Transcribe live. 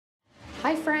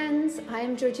Hi friends,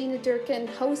 I'm Georgina Durkin,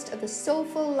 host of the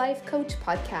Soulful Life Coach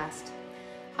podcast.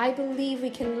 I believe we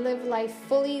can live life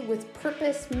fully with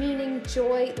purpose, meaning,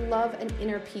 joy, love, and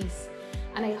inner peace.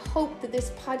 And I hope that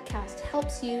this podcast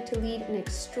helps you to lead an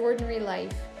extraordinary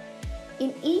life.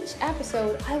 In each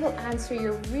episode, I will answer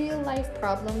your real life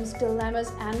problems,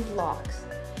 dilemmas, and blocks.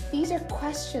 These are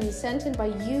questions sent in by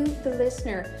you, the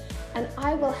listener, and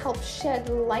I will help shed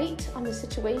light on the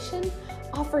situation,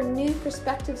 offer new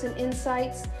perspectives and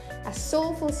insights, a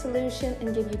soulful solution,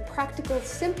 and give you practical,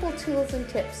 simple tools and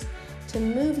tips to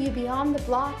move you beyond the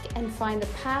block and find a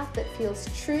path that feels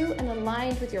true and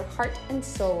aligned with your heart and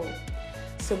soul.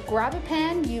 So grab a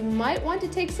pen, you might want to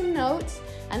take some notes,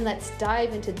 and let's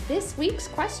dive into this week's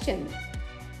question.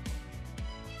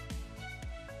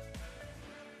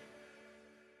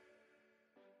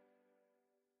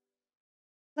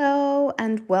 Hello,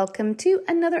 and welcome to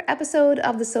another episode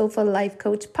of the Soulful Life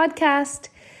Coach podcast.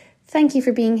 Thank you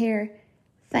for being here.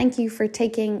 Thank you for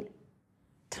taking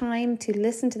time to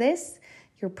listen to this,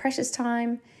 your precious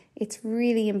time. It's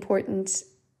really important,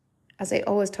 as I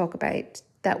always talk about,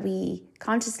 that we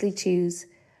consciously choose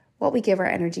what we give our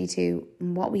energy to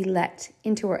and what we let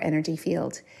into our energy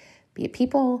field, be it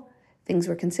people, things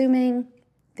we're consuming,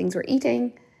 things we're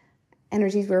eating,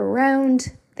 energies we're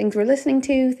around, things we're listening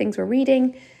to, things we're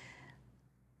reading.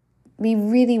 We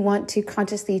really want to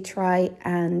consciously try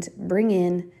and bring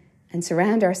in and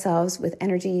surround ourselves with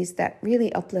energies that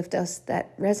really uplift us,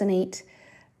 that resonate,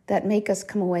 that make us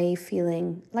come away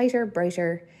feeling lighter,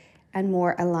 brighter, and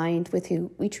more aligned with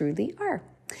who we truly are.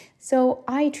 So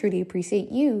I truly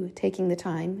appreciate you taking the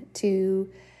time to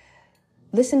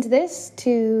listen to this,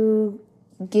 to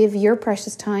give your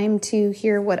precious time to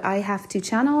hear what I have to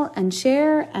channel and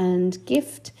share and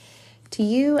gift to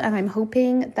you. And I'm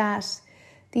hoping that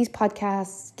these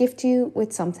podcasts gift you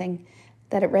with something,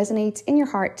 that it resonates in your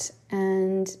heart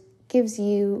and gives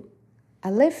you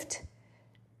a lift,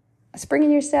 a spring in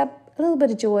your step, a little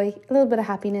bit of joy, a little bit of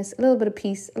happiness, a little bit of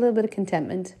peace, a little bit of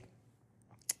contentment.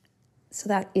 So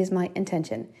that is my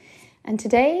intention. And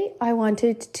today I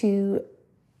wanted to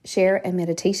share a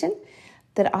meditation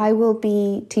that I will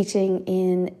be teaching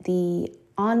in the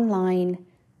online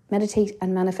Meditate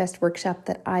and Manifest workshop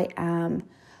that I am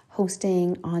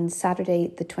hosting on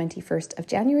Saturday, the 21st of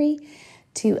January,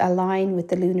 to align with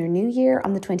the Lunar New Year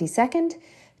on the 22nd,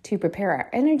 to prepare our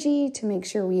energy, to make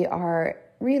sure we are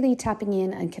really tapping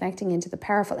in and connecting into the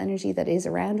powerful energy that is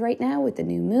around right now with the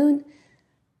new moon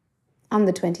on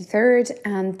the 23rd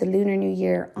and the Lunar New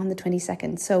Year on the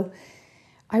 22nd. So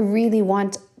I really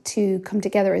want to come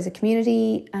together as a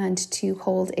community and to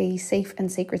hold a safe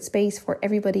and sacred space for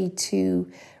everybody to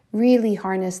really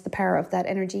harness the power of that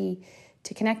energy,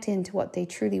 to connect into what they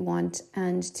truly want,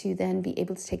 and to then be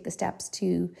able to take the steps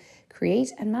to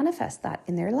create and manifest that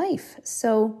in their life.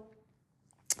 So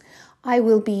I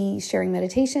will be sharing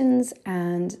meditations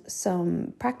and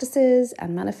some practices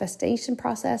and manifestation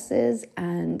processes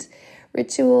and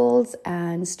rituals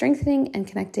and strengthening and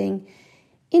connecting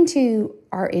into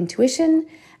our intuition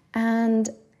and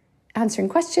answering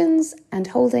questions and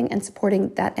holding and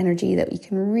supporting that energy that we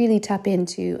can really tap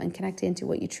into and connect into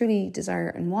what you truly desire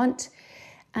and want,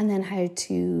 and then how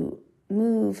to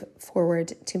move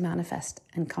forward to manifest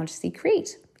and consciously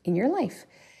create in your life.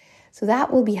 So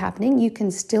that will be happening. You can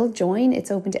still join.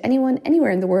 It's open to anyone,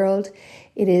 anywhere in the world.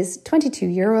 It is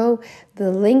 €22.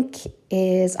 The link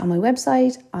is on my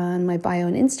website, on my bio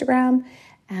on Instagram,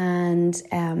 and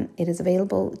it is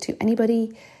available to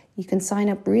anybody. You can sign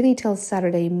up really till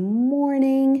Saturday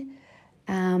morning.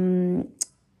 And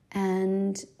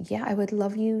yeah, I would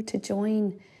love you to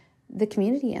join the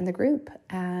community and the group.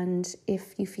 And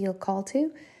if you feel called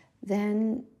to,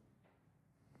 then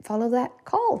follow that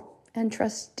call and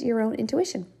trust your own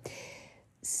intuition.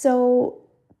 So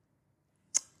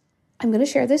I'm going to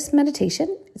share this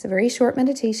meditation. It's a very short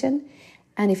meditation.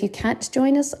 And if you can't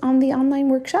join us on the online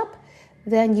workshop,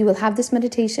 then you will have this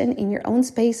meditation in your own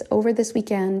space over this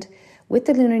weekend with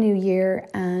the Lunar New Year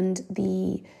and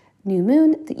the new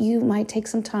moon, that you might take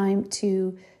some time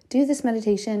to do this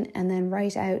meditation and then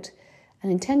write out an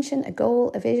intention, a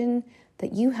goal, a vision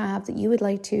that you have that you would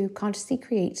like to consciously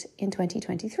create in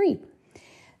 2023.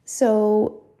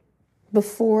 So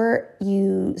before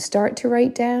you start to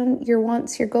write down your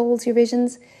wants, your goals, your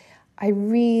visions, I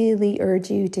really urge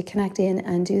you to connect in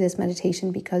and do this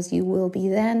meditation, because you will be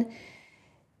then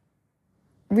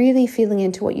really feeling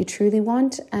into what you truly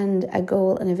want and a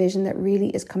goal and a vision that really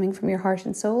is coming from your heart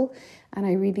and soul. And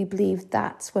I really believe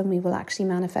that's when we will actually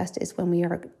manifest, is when we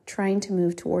are trying to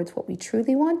move towards what we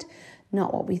truly want,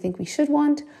 not what we think we should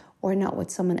want or not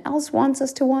what someone else wants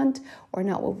us to want, or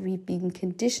not what we've been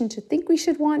conditioned to think we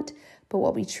should want, but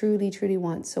what we truly, truly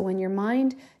want. So when your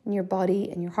mind and your body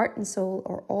and your heart and soul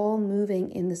are all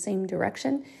moving in the same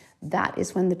direction, that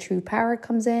is when the true power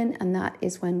comes in, and that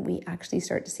is when we actually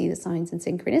start to see the signs and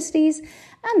synchronicities,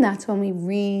 and that's when we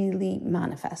really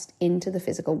manifest into the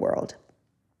physical world.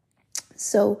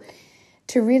 So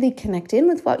to really connect in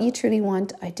with what you truly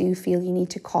want, I do feel you need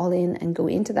to call in and go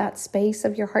into that space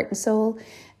of your heart and soul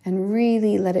and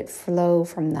really let it flow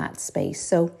from that space.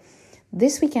 So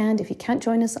this weekend, if you can't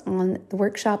join us on the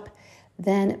workshop,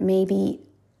 then maybe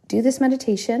do this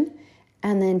meditation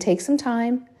and then take some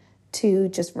time to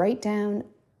just write down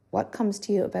what comes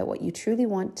to you about what you truly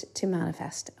want to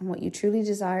manifest and what you truly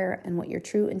desire and what your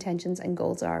true intentions and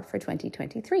goals are for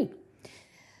 2023.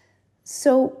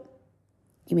 So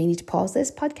you may need to pause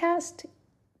this podcast,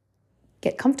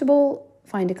 get comfortable,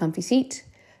 find a comfy seat,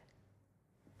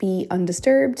 be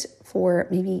undisturbed for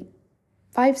maybe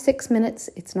 5-6 minutes.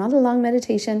 It's not a long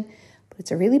meditation, but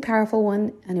it's a really powerful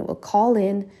one, and it will call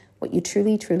in what you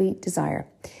truly, truly desire.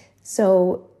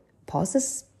 So pause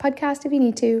this podcast if you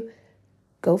need to.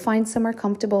 Go find somewhere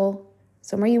comfortable,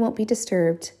 somewhere you won't be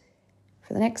disturbed.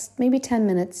 For the next maybe 10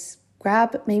 minutes,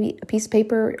 grab maybe a piece of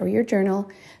paper or your journal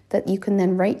that you can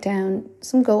then write down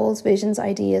some goals, visions,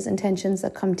 ideas, intentions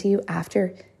that come to you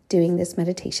after doing this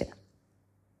meditation.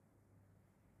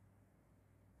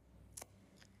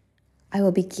 I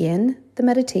will begin the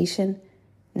meditation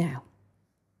now.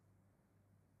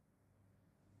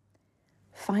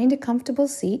 Find a comfortable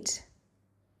seat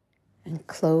and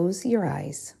close your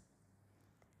eyes.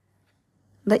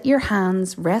 Let your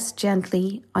hands rest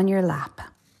gently on your lap.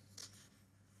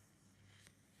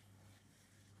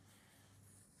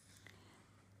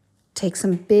 Take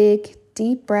some big,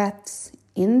 deep breaths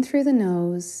in through the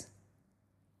nose.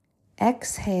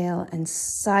 Exhale and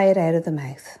sigh it out of the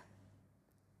mouth.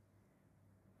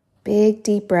 Big,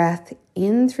 deep breath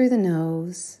in through the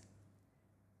nose.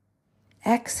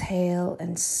 Exhale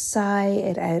and sigh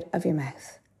it out of your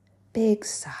mouth. Big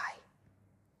sigh.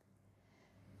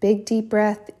 Big, deep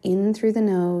breath in through the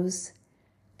nose.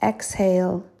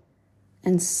 Exhale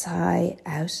and sigh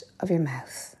out of your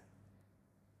mouth.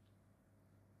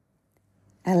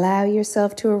 Allow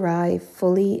yourself to arrive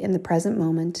fully in the present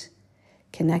moment,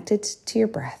 connected to your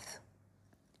breath.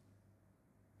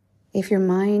 If your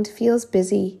mind feels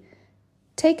busy,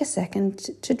 take a second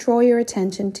to draw your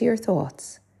attention to your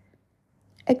thoughts.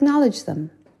 Acknowledge them.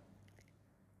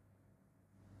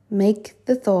 Make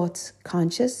the thoughts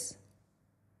conscious,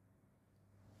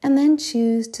 and then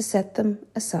choose to set them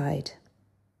aside.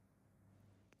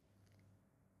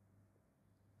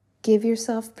 Give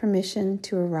yourself permission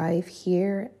to arrive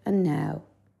here and now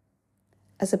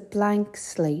as a blank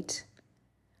slate,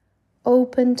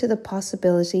 open to the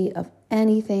possibility of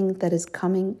anything that is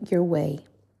coming your way.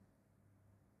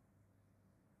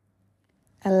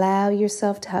 Allow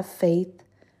yourself to have faith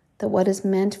that what is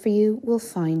meant for you will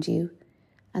find you,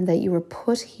 and that you were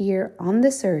put here on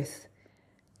this earth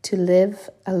to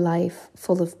live a life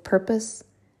full of purpose,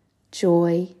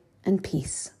 joy, and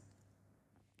peace.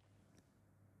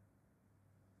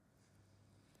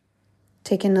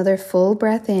 Take another full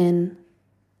breath in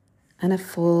and a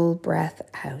full breath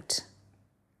out.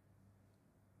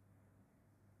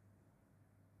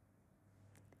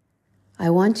 I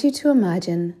want you to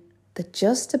imagine that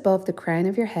just above the crown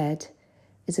of your head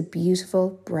is a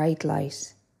beautiful bright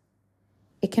light.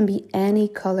 It can be any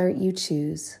color you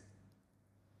choose.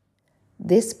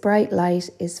 This bright light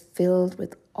is filled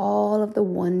with all of the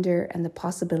wonder and the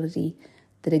possibility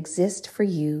that exist for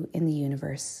you in the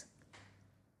universe.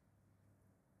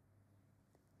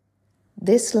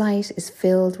 This light is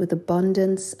filled with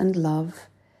abundance and love,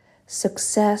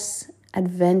 success,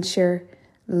 adventure,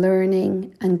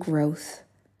 learning, and growth.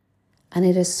 And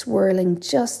it is swirling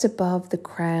just above the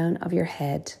crown of your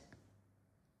head.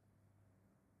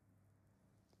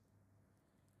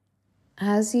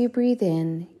 As you breathe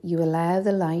in, you allow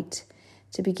the light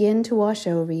to begin to wash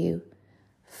over you,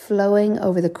 flowing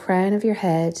over the crown of your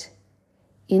head,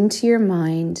 into your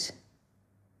mind,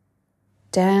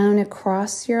 down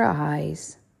across your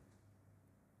eyes,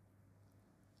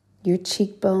 your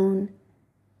cheekbone,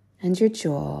 and your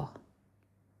jaw.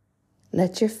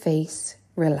 Let your face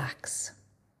relax.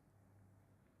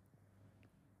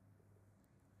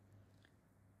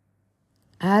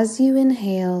 As you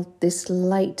inhale, this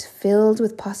light filled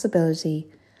with possibility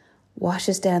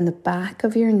washes down the back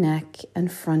of your neck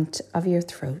and front of your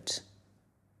throat.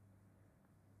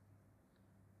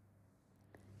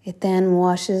 It then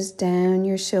washes down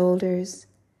your shoulders,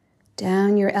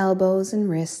 down your elbows and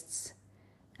wrists,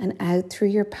 and out through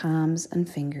your palms and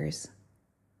fingers.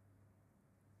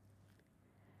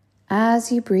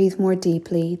 As you breathe more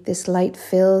deeply, this light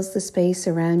fills the space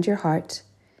around your heart,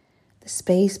 the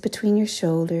space between your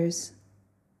shoulders,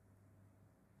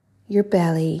 your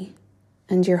belly,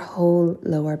 and your whole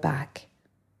lower back.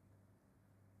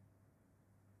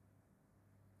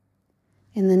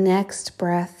 In the next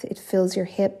breath, it fills your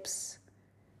hips,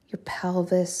 your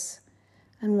pelvis,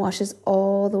 and washes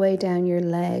all the way down your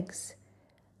legs,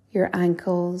 your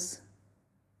ankles,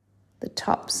 the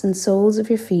tops and soles of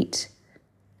your feet,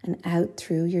 and out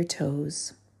through your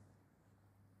toes.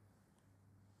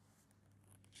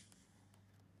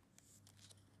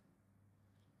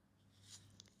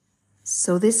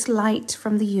 So this light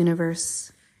from the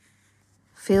universe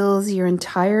fills your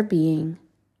entire being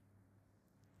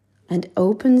and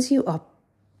opens you up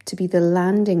to be the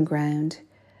landing ground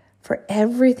for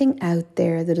everything out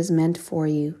there that is meant for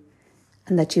you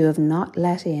and that you have not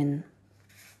let in.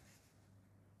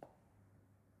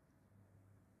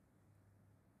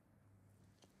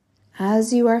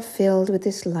 As you are filled with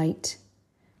this light,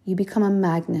 you become a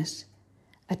magnet,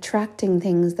 attracting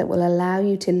things that will allow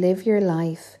you to live your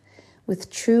life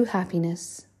with true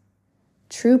happiness,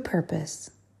 true purpose,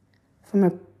 from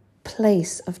a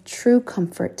place of true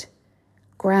comfort,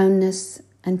 groundness,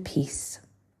 and peace.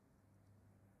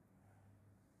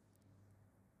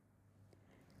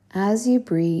 As you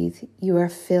breathe, you are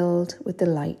filled with the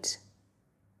light.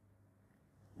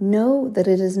 Know that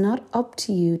it is not up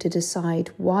to you to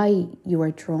decide why you are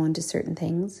drawn to certain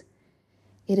things.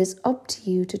 It is up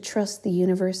to you to trust the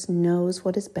universe knows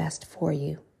what is best for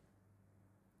you.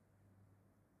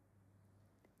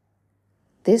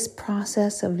 This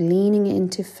process of leaning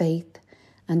into faith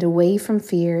and away from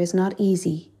fear is not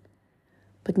easy,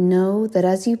 but know that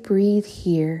as you breathe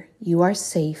here, you are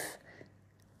safe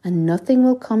and nothing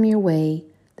will come your way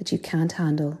that you can't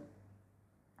handle.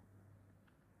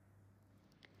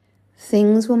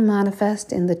 Things will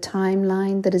manifest in the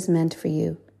timeline that is meant for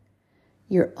you.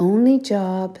 Your only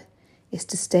job is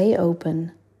to stay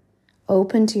open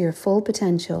to your full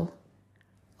potential,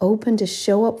 open to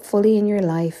show up fully in your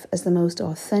life as the most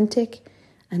authentic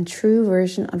and true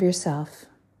version of yourself.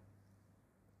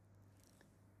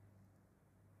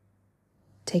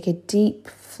 Take a deep,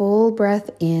 full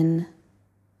breath in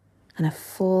and a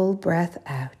full breath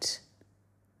out.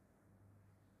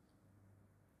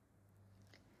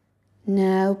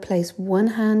 Now place one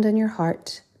hand on your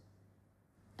heart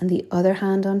and the other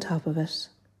hand on top of it.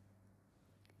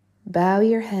 Bow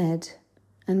your head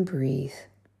and breathe.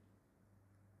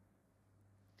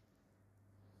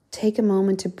 Take a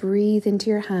moment to breathe into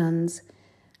your hands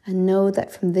and know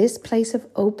that from this place of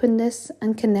openness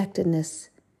and connectedness,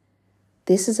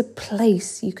 this is a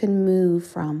place you can move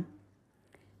from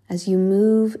as you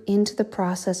move into the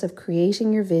process of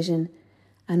creating your vision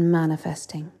and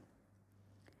manifesting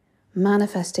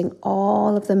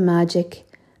all of the magic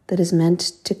that is meant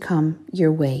to come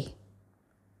your way.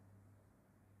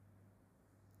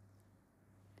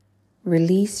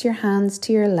 Release your hands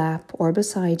to your lap or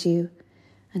beside you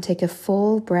and take a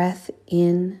full breath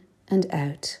in and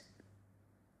out.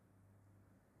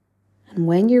 And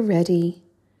when you're ready,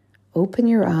 open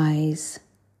your eyes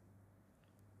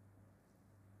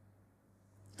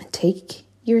and take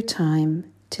your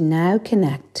time to now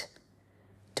connect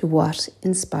to what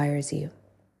inspires you.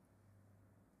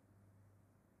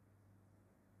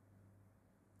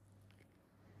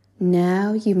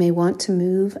 Now you may want to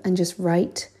move and just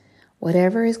write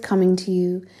whatever is coming to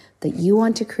you that you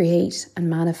want to create and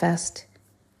manifest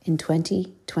in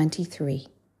 2023.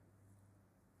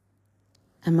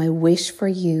 And my wish for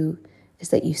you is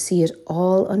that you see it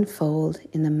all unfold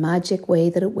in the magic way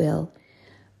that it will,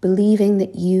 believing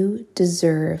that you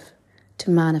deserve to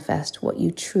manifest what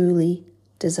you truly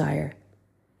desire.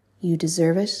 You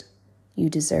deserve it, you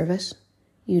deserve it,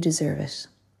 you deserve it.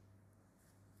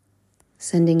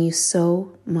 Sending you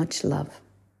so much love.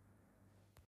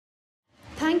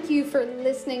 Thank you for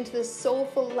listening to the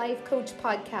Soulful Life Coach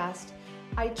podcast.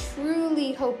 I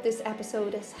truly hope this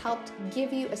episode has helped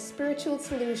give you a spiritual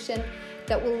solution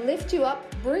that will lift you up,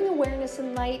 bring awareness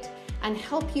and light, and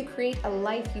help you create a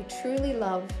life you truly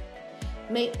love.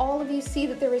 May all of you see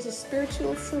that there is a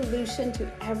spiritual solution to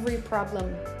every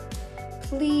problem.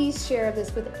 Please share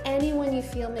this with anyone you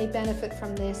feel may benefit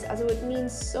from this, as it would mean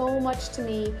so much to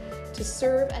me to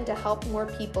serve and to help more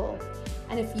people.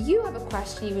 And if you have a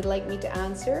question you would like me to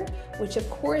answer, which of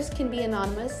course can be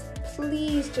anonymous,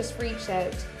 please just reach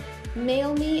out.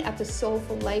 Mail me at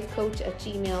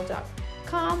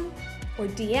thesoulfullifecoach@gmail.com or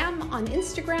DM on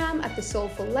Instagram at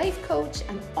thesoulfullifecoach,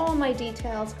 and all my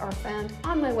details are found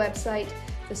on my website,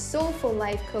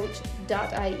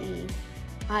 thesoulfullifecoach.ie.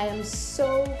 I am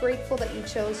so grateful that you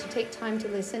chose to take time to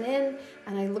listen in,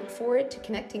 and I look forward to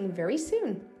connecting very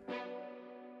soon.